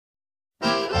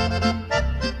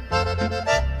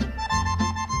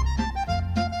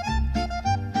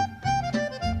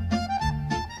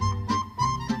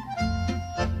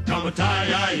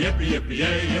yippee,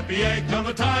 yippee-yay, yippee-yay, come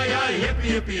a tie,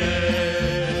 yippee,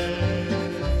 yippee-yay.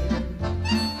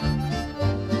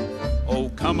 Oh,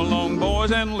 come along,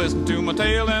 boys, and listen to my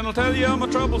tale, and I'll tell you my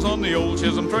troubles on the old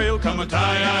Chisholm Trail. Come a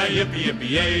tie, yippee,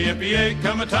 yippee-yay, yippee-yay,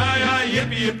 come a tie,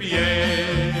 yippee,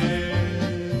 yippee-yay.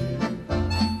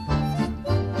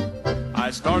 I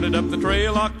started up the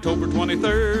trail October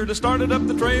 23rd. I started up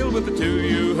the trail with the two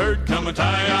you heard. Come a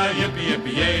tie, yippee,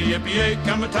 yippee-yay, yippee-yay,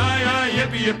 come a tie,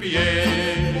 yippee,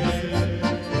 yippee-yay.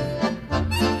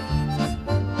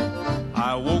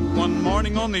 I woke one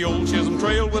morning on the old Chisholm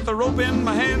Trail with a rope in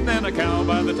my hand and a cow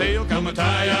by the tail. Come a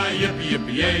tie, yippee,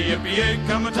 yippee-yay, yippee-yay,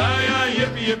 come a tie,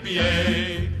 yippee,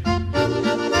 yippee-yay.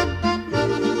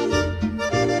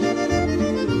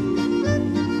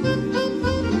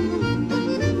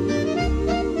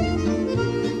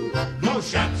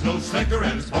 Shaps, no slicker,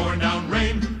 and it's pouring down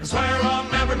rain. I swear I'll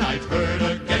never night herd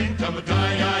again. Come a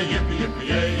tie, yippee,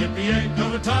 yippee-yay, yippee-yay,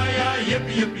 come a tie,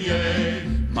 yippee, yippee-yay.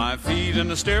 My feet in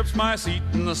the stirrups, my seat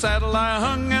in the saddle, I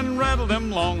hung and rattled them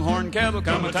longhorn cattle.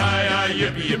 Come a tie,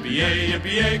 yippee, yippee-yay,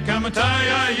 yippee-yay, come a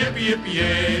tie, yippee,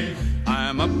 yippee-yay.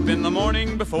 I'm up in the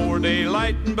morning before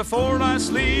daylight, and before I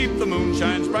sleep the moon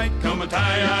shines bright. Come a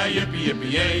tie, yippee,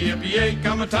 yippee-yay, yippee-yay,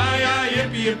 come a tie,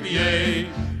 yippee, yippee-yay.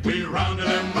 We rounded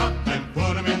them up and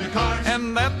put them in the cars,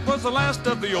 and that was the last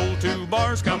of the old two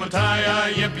bars. Come a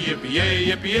tie, yippee, yippee-yay,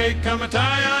 yippee-yay, come a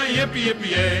tie, yippee,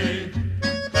 yippee-yay.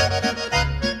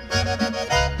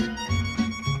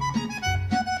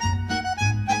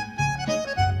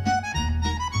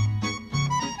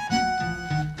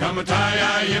 Come a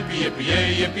tie, yippee,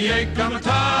 yippee-yay, yippee-yay, come a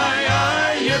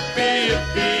tie, yippee,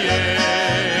 yippee-yay.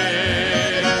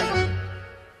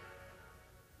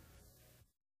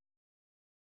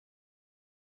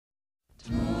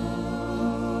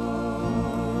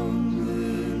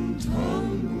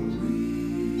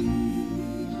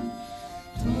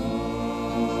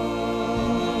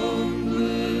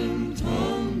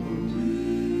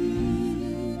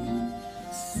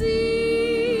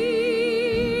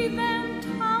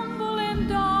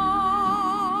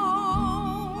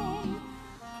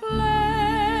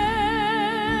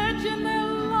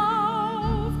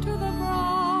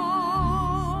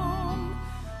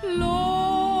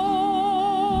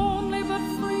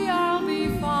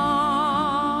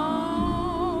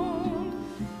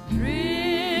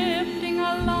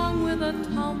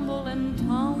 Tumble and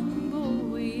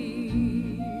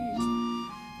tumbleweed,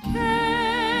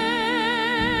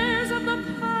 cares of the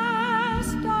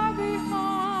past are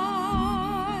behind.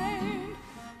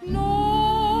 Nowhere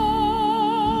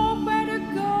to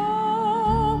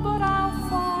go but I'll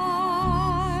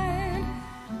find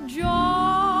just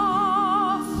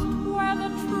where the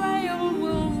trail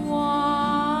will wind,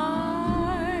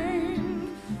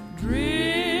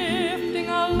 drifting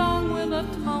along with the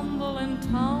tumble and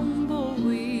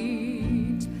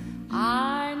tumbleweeds.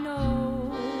 I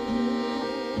know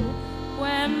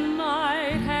when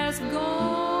night has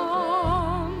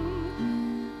gone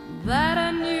that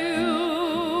a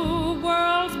new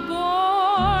world's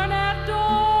born at dawn.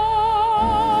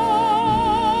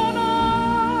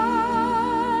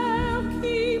 I'll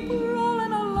keep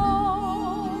rolling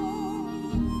along.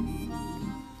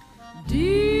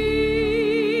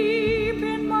 Deep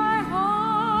in my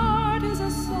heart is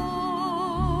a song.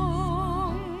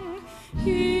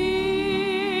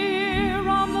 Here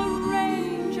on the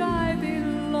range I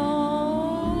belong,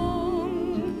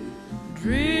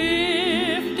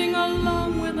 drifting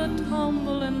along with a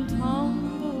tumble and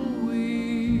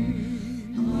tumbleweed.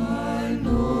 I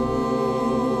know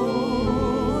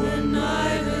when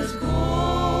night is gone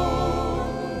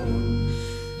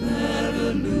that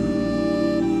a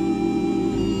new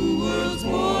world's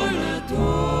born at dawn.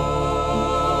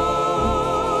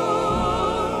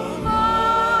 I'll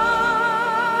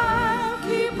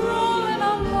keep rolling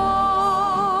along.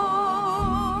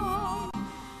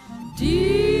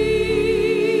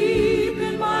 Deep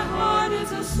in my heart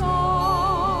is a song.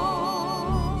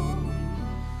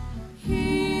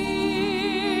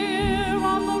 Here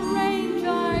on the range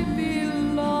I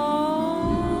belong,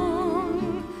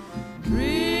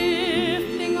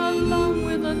 drifting along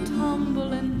with a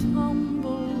tumble and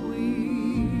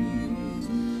tumbleweeds,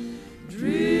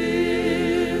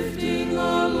 drifting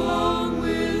along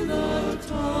with a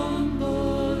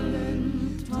tumble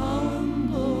and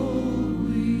tumbleweeds.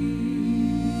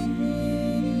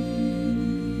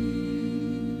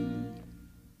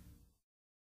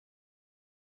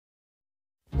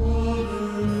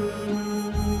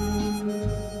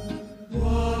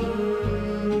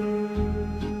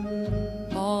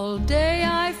 All day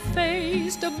I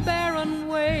faced a barren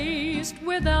waste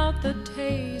without the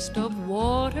taste of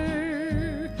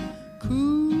water.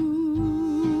 Cool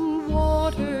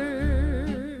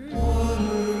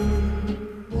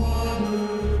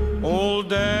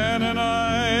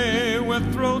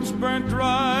throats burnt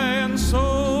dry and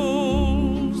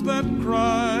souls that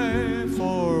cry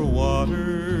for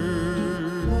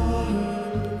water.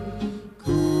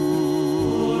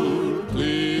 Cool,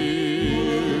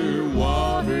 clear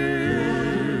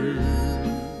water.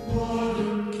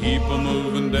 Keep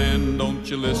a-moving, Dan, don't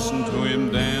you listen to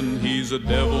him, Dan. He's a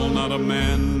devil, not a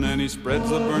man, and he spreads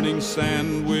the burning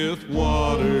sand with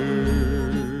water.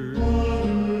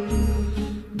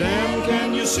 Dan,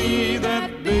 can you see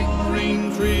that big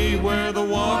green tree where the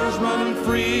water's running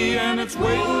free and it's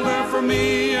waiting there for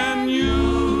me and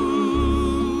you?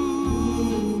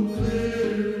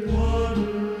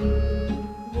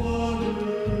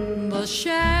 The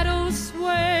shadows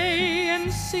sway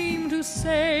and seem to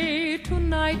say,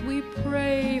 tonight we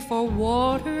pray for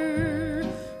water,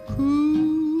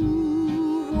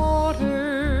 cool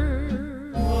water.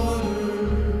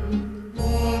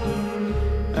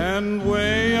 And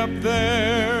way up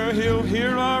there he'll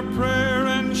hear our prayer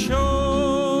and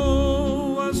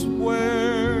show us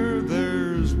where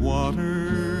there's water.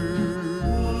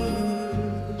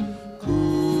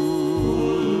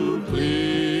 Cool,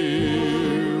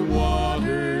 clear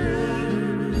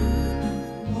water.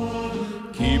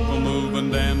 Keep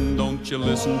a-moving, Dan, don't you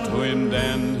listen to him,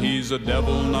 Dan. He's a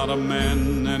devil, not a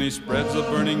man, and he spreads the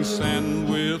burning sand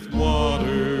with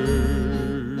water.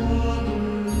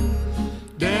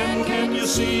 Dan, can you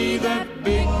see that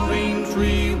big green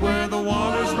tree where the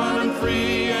water's running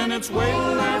free and it's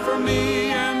waiting there for me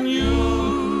and you?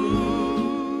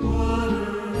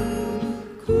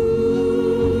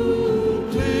 Cool,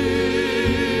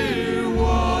 clear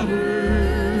water.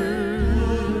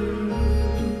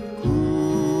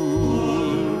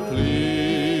 Cool,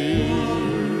 clear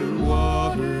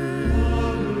water.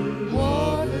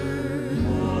 Water,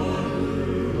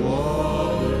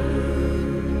 water.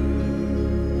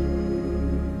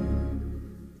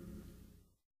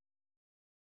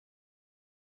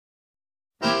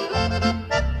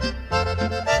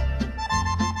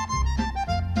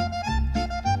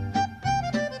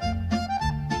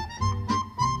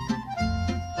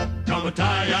 Come a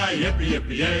tie, yippee,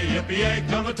 yippee, yay, yippee, yay.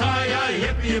 Come a tie,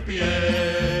 yippee, yippee,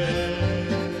 yay.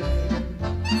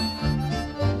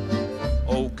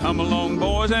 Oh, come along,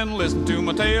 boys, and listen to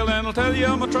my tale, and I'll tell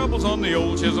you my troubles on the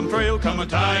old Chisholm Trail. Come a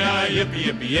tie, yippee,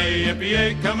 yippee, yay, yippee,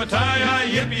 yay. Come a tie,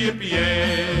 yippee, yippee,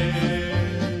 yay.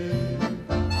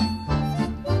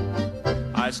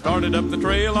 I started up the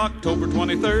trail October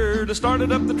 23rd. I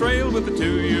started up the trail with the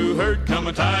two you heard. Come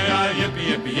a tie, yippee,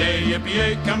 yippee, yay, yippee,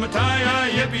 yay. Come a tie,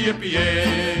 yippee, yippee,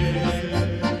 yay.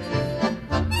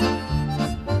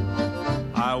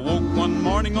 I woke one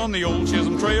morning on the old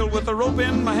Chisholm Trail with a rope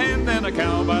in my hand and a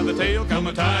cow by the tail. Come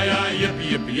a tie, yippee,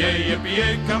 yippee, yay, yippee,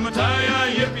 yay. Come a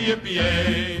tie, yippee, yippee,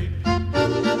 yay.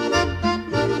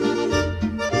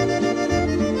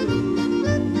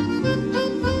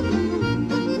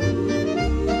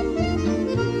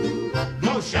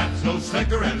 No shafts, no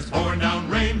slicker, and it's pouring down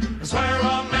rain. I swear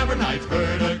I'll never night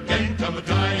herd again. Come a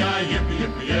tie, yippee,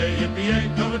 yippee, yay, yippee, yay.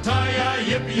 Come a tie,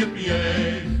 yippee, yippee,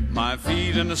 yay. My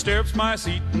feet in the stirrups, my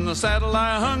seat in the saddle,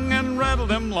 I hung and rattled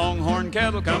them longhorn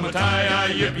cattle. Come a tie,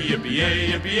 yippee, yippee,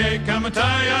 yay, yippee, yay. Come a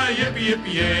tie, yippee,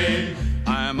 yippee, yay.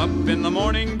 I'm up in the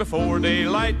morning before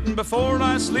daylight, and before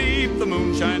I sleep the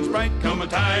moon shines bright. Come a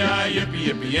tie, yippee,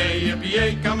 yippee, yay, yippee,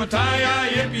 yay. Come a tie,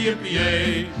 yippee, yippee,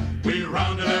 yay. We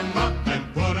rounded them up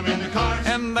and put them in the cars.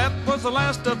 And that was the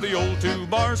last of the old two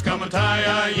bars. Come a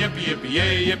tie, yippee, yippee,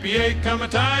 yay, yippee, yay. Come a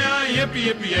tie, yippee,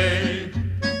 yippee, yay.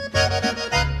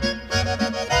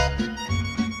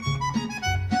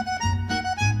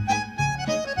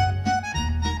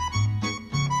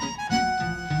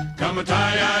 Come a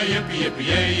tie, yippee, yippee,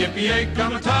 yay, yippee, yay.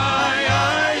 Come a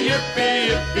tie, yippee,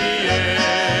 yippee, yay.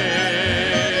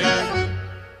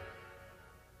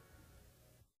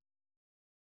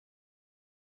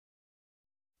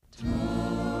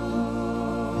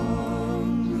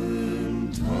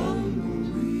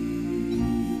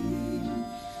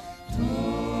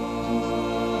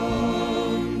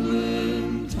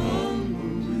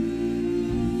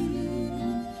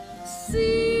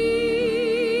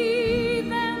 See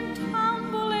them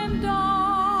tumbling down,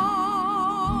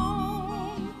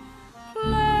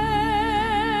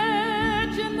 play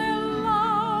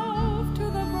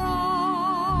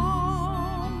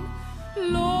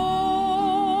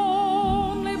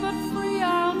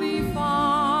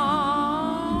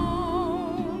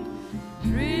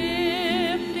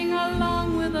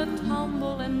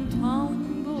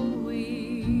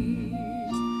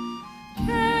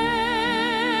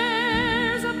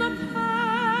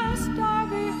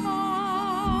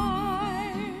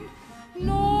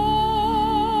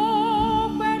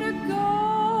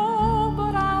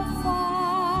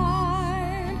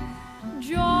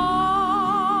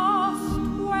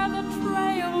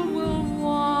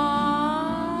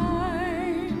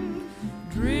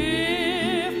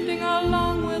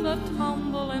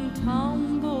town